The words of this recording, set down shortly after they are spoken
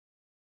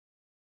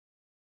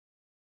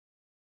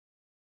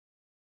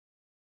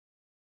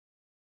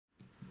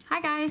Hi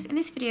guys, in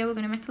this video we're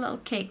going to make a little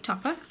cake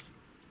topper.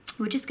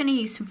 We're just going to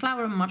use some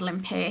flour and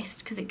modelling paste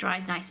because it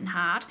dries nice and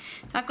hard.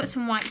 So I've got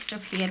some white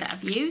stuff here that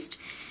I've used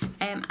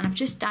and I've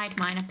just dyed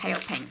mine a pale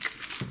pink.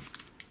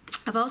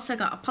 I've also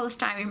got a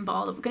polystyrene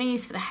ball that we're going to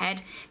use for the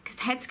head because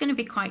the head's going to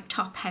be quite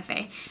top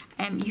heavy.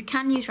 You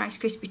can use Rice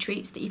Krispie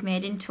treats that you've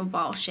made into a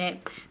ball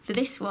shape. For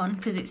this one,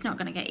 because it's not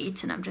going to get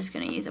eaten, I'm just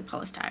going to use a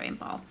polystyrene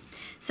ball.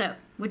 So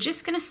we're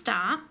just going to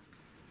start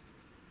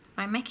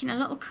by making a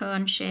little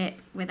cone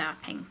shape with our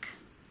pink.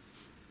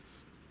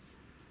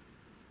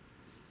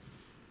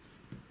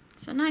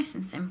 So nice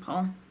and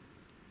simple,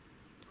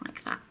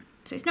 like that.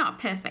 So it's not a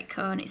perfect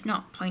cone, it's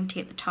not pointy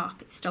at the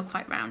top, it's still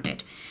quite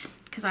rounded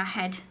because our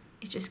head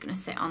is just going to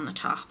sit on the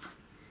top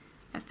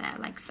of there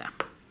like so.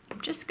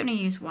 I'm just going to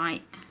use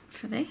white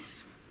for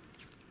this.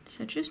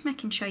 So just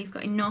making sure you've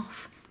got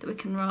enough that we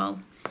can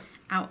roll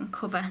out and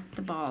cover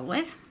the ball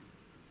with.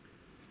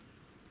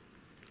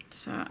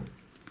 So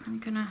I'm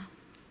going to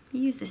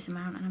use this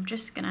amount and I'm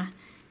just going to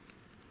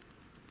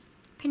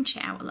pinch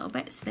it out a little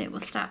bit so that it will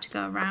start to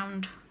go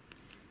around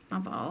my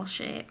ball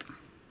shape.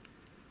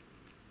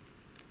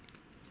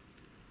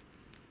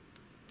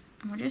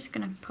 And we're just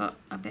going to put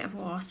a bit of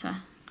water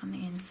on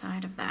the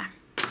inside of there.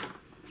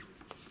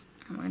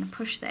 And we're going to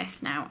push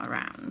this now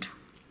around.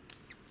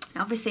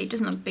 Now obviously it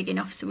doesn't look big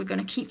enough, so we're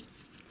going to keep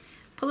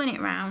pulling it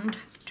around,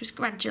 just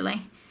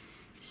gradually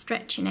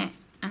stretching it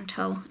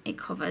until it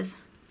covers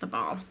the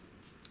ball.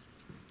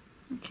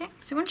 Okay,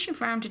 so once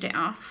you've rounded it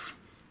off,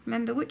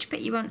 remember which bit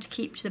you want to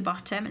keep to the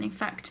bottom, and in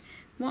fact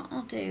what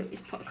I'll do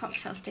is put a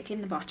cocktail stick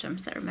in the bottom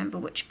so that I remember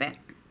which bit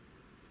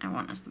I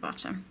want as the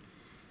bottom.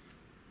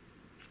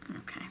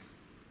 Okay,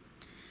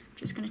 I'm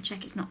just going to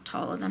check it's not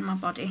taller than my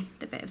body,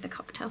 the bit of the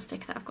cocktail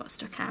stick that I've got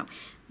stuck out.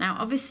 Now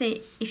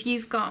obviously if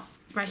you've got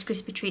Rice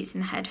Krispie treats in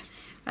the head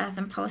rather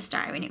than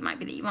polystyrene, it might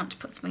be that you want to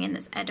put something in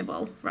that's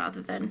edible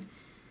rather than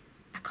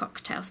a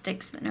cocktail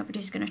stick so that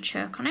nobody's going to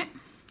choke on it.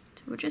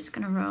 So we're just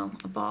going to roll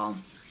a ball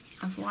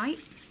of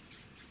white.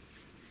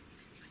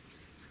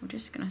 We're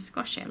just going to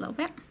squash it a little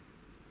bit.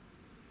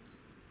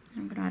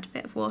 I'm going to add a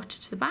bit of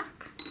water to the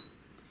back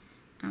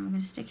and we're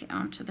going to stick it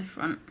onto the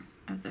front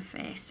of the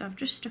face. So I've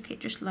just stuck it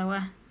just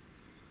lower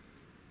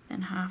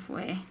than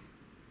halfway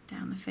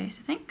down the face,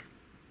 I think.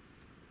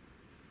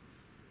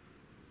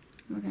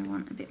 We're going to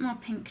want a bit more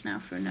pink now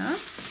for a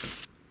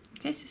nose.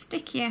 Okay, so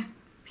stick your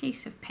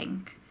piece of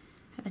pink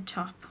at the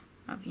top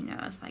of your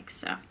nose like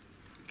so.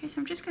 Okay,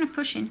 so I'm just going to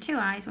push in two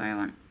eyes where I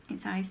want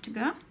its eyes to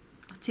go,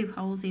 or two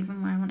holes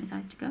even where I want its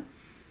eyes to go.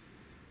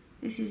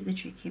 This is the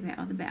tricky bit,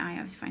 or the bit I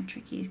always find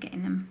tricky, is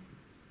getting them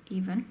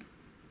even.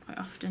 Quite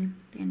often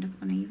they end up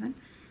uneven.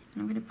 And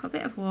I'm going to put a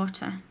bit of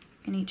water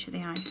in each of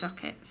the eye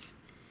sockets.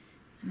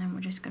 And then we're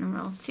just going to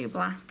roll two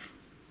black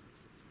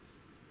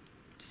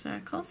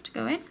circles to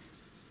go in.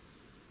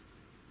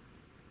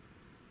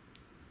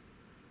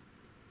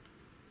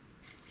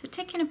 So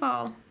taking a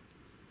ball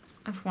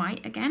of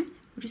white again,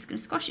 we're just going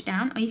to squash it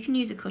down, or you can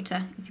use a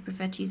cutter if you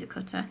prefer to use a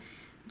cutter.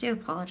 I do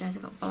apologise,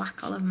 I've got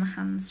black all over my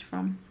hands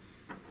from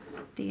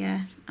the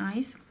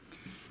eyes.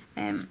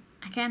 Again,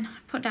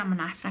 I've put down my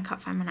knife and I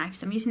can't find my knife,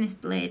 so I'm using this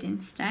blade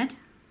instead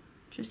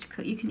just to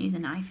cut. You can use a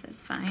knife,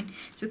 that's fine.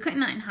 So we're cutting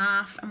that in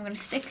half and we're going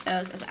to stick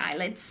those as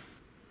eyelids.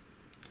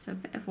 So a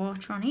bit of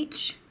water on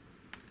each.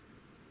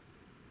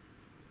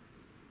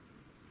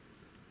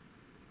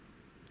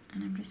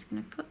 And I'm just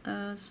going to put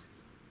those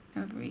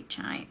over each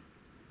eye,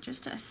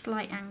 just at a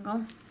slight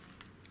angle.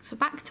 So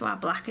back to our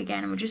black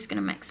again, and we're just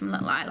going to make some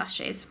little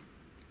eyelashes.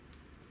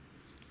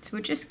 So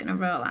we're just going to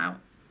roll out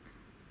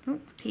a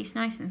piece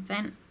nice and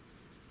thin.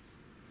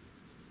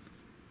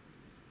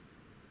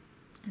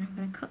 And I'm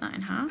going to cut that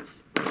in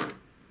half.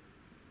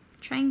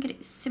 Try and get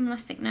it similar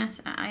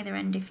thickness at either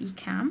end if you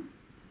can.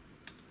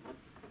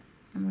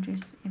 And we'll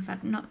just, in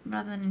fact, not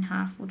rather than in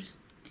half, we'll just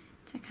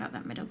take out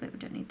that middle bit. We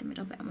don't need the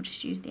middle bit, and we'll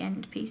just use the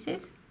end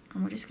pieces.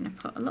 And we're just going to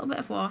put a little bit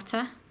of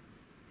water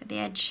at the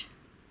edge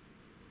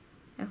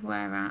of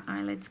where our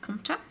eyelids come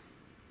to.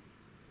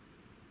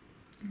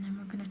 And then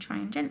we're going to try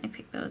and gently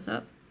pick those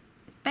up.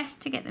 It's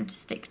best to get them to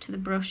stick to the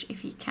brush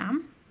if you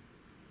can.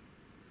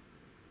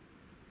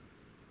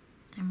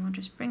 And we'll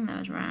just bring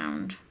those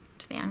round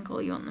to the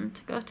angle you want them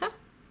to go to.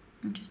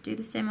 And just do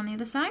the same on the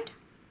other side.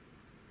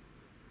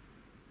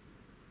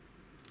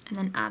 And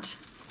then add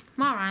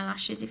more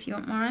eyelashes if you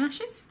want more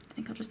eyelashes. I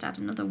think I'll just add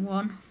another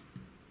one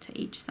to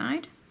each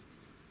side.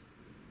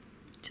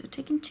 So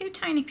taking two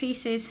tiny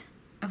pieces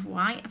of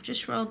white, I've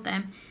just rolled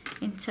them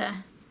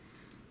into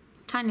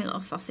tiny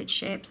little sausage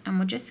shapes, and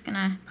we're just going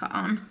to put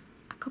on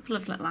a couple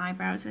of little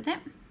eyebrows with it.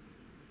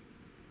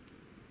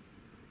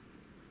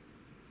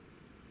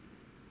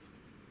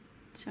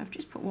 So I've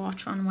just put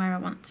water on where I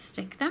want to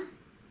stick them.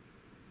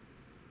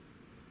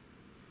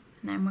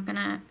 And then we're going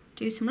to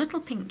do some little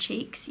pink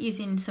cheeks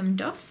using some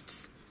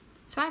dusts.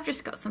 So I've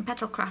just got some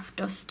Petal Craft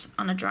dust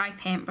on a dry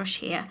paintbrush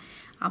here.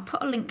 I'll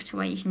put a link to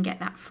where you can get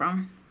that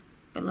from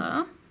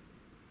below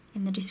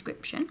in the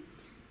description.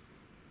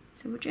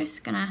 So we're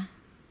just going to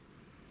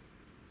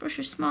brush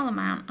a small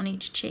amount on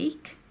each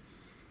cheek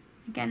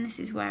Again, this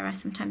is where I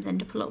sometimes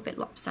end up a little bit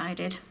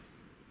lopsided.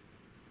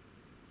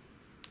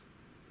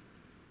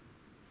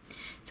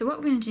 So what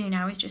we're going to do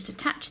now is just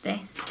attach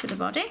this to the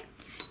body.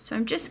 So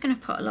I'm just going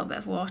to put a little bit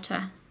of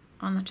water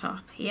on the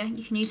top here.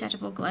 You can use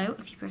edible glue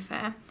if you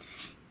prefer.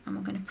 And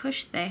we're going to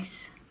push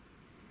this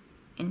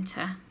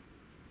into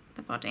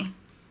the body.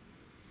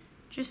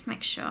 Just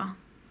make sure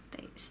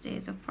that it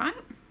stays upright.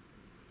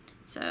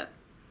 So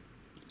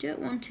you don't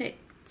want it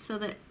so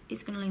that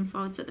it's going to lean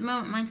forward. So at the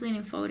moment mine's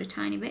leaning forward a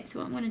tiny bit. So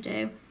what I'm going to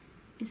do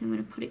is I'm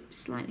going to put it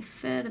slightly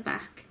further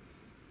back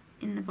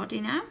in the body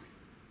now.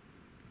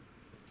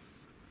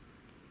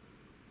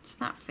 So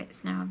that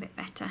fits now a bit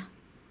better,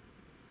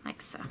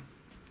 like so.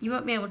 You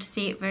won't be able to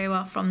see it very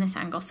well from this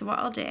angle, so what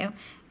I'll do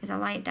is I'll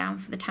lie it down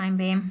for the time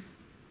being.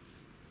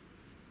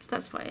 So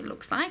that's what it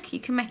looks like.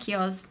 You can make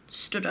yours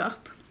stood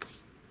up.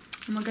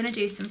 And we're going to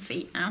do some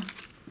feet now.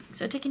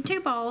 So taking 2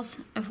 balls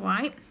of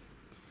white,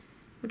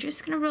 we're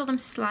just going to roll them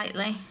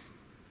slightly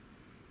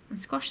and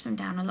squash them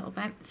down a little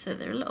bit so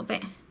they're a little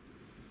bit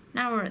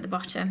narrower at the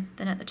bottom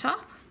than at the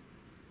top.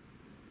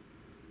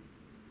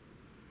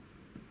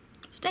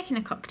 So taking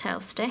a cocktail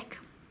stick,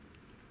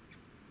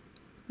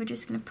 we're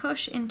just going to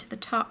push into the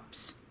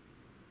tops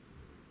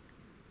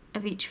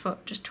of each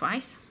foot just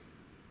twice.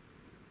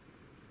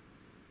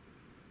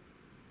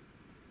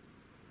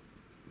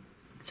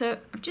 So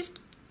I've just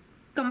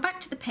gone back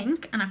to the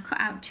pink and I've cut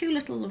out 2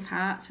 little love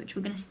hearts which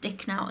we're going to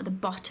stick now at the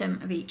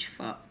bottom of each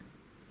foot.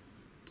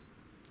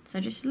 So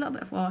just a little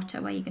bit of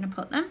water where you're going to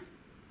put them,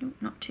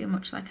 not too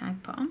much like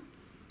I've put on.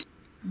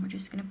 And we're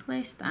just going to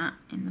place that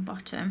in the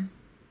bottom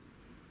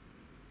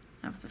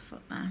of the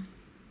foot there.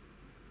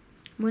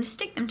 We're going to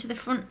stick them to the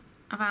front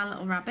of our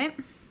little rabbit.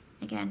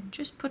 Again,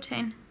 just put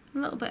in a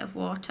little bit of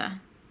water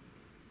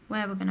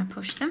where we're going to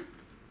push them,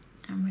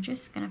 and we're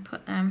just going to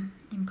put them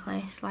in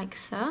place like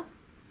so.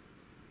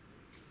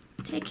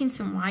 Taking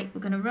some white,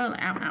 we're going to roll it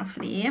out now for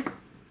the ear,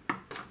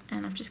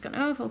 and I've just got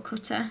an oval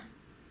cutter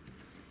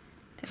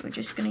that we're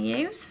just going to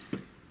use.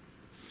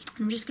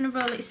 I'm just going to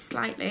roll it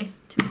slightly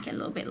to make it a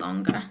little bit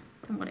longer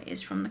than what it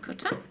is from the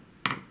cutter.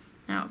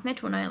 Now I've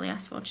made one earlier,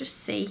 so I'll just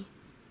see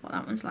what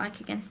that one's like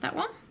against that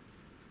one.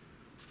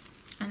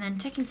 And then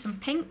taking some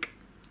pink,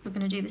 we're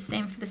going to do the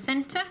same for the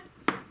centre,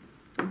 but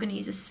we're going to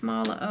use a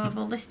smaller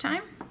oval this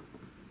time.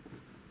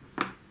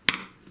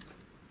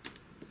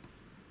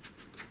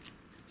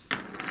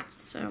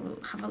 So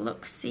we'll have a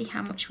look, see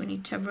how much we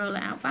need to roll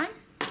it out by.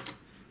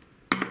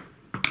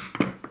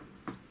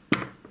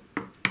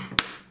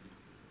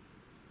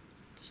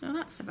 So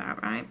that's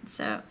about right.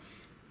 So a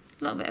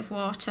little bit of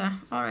water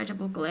or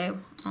edible glue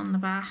on the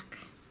back.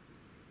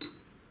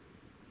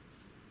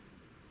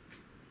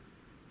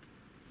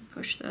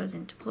 Push those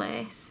into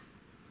place.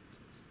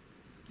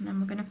 And then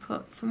we're going to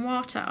put some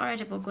water or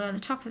edible glue on the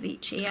top of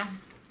each ear.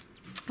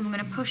 And we're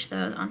going to push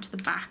those onto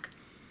the back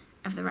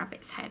of the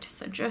rabbit's head.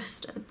 So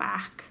just at the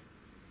back,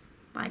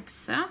 like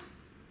so.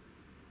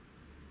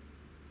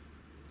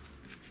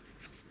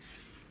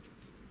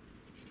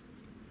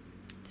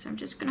 So I'm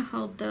just going to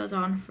hold those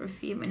on for a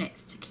few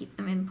minutes to keep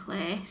them in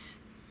place.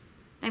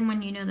 Then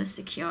when you know they're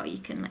secure, you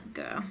can let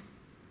go.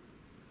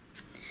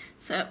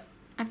 So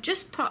I've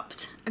just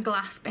popped a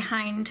glass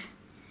behind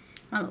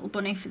my little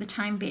bunny for the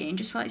time being,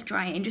 just while it's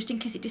drying, just in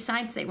case it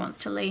decides that it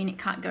wants to lean, it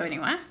can't go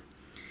anywhere.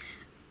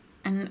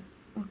 And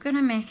we're going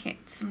to make it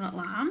some little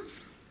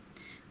arms.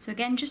 So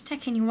again, just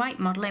taking your white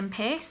modelling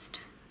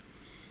paste.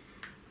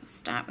 We'll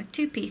start with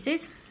 2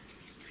 pieces.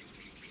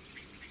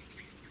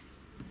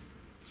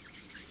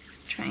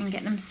 Try and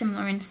get them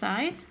similar in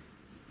size.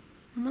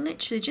 And we're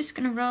literally just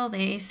going to roll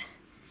these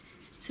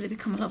so they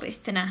become a little bit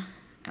thinner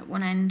at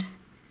one end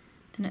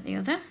than at the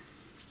other.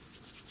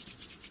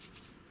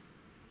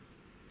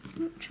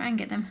 Try and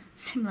get them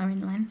similar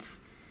in length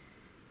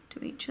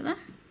to each other.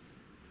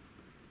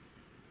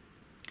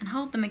 And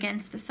hold them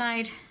against the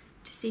side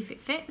to see if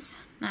it fits.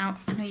 Now,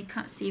 I know you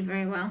can't see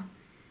very well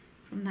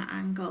from that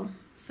angle,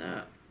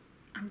 so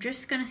I'm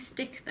just going to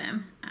stick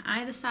them at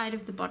either side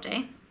of the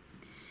body,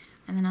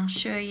 and then I'll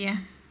show you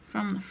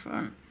from the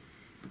front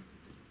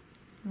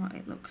what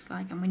it looks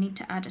like. And we need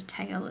to add a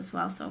tail as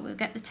well, so we'll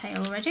get the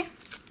tail ready.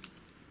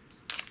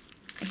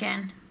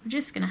 Again, we're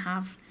just going to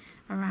have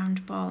a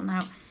round ball. Now,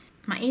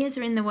 my ears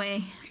are in the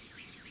way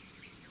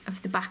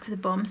of the back of the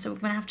bum, so we're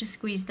going to have to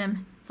squeeze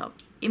them sort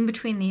of in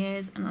between the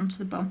ears and onto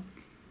the bum,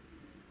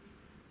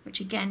 which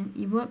again,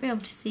 you won't be able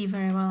to see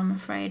very well, I'm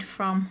afraid,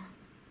 from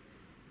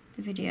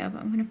the video,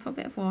 but I'm going to put a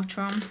bit of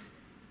water on,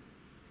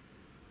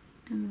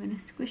 and we're going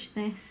to squish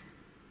this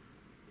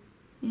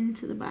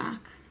into the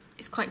back.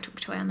 It's quite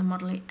tucked away on the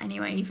model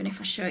anyway, even if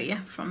I show you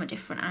from a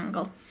different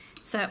angle.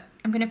 So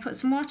I'm going to put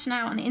some water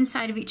now on the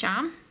inside of each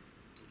arm,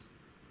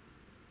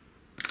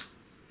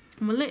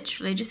 and we're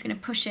literally just going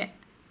to push it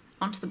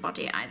onto the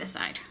body at either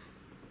side.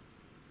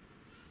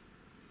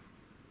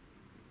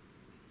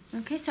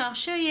 Okay, so I'll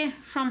show you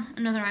from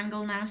another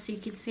angle now so you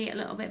can see it a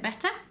little bit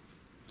better.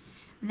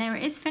 And there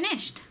it is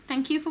finished.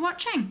 Thank you for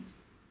watching.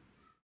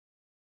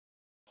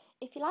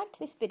 If you liked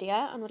this video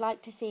and would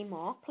like to see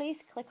more,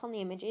 please click on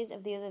the images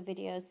of the other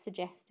videos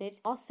suggested.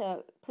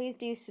 Also, please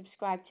do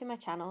subscribe to my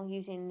channel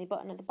using the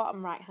button at the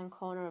bottom right hand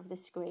corner of the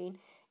screen.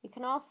 You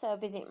can also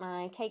visit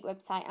my cake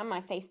website and my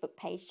Facebook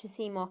page to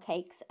see more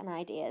cakes and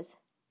ideas.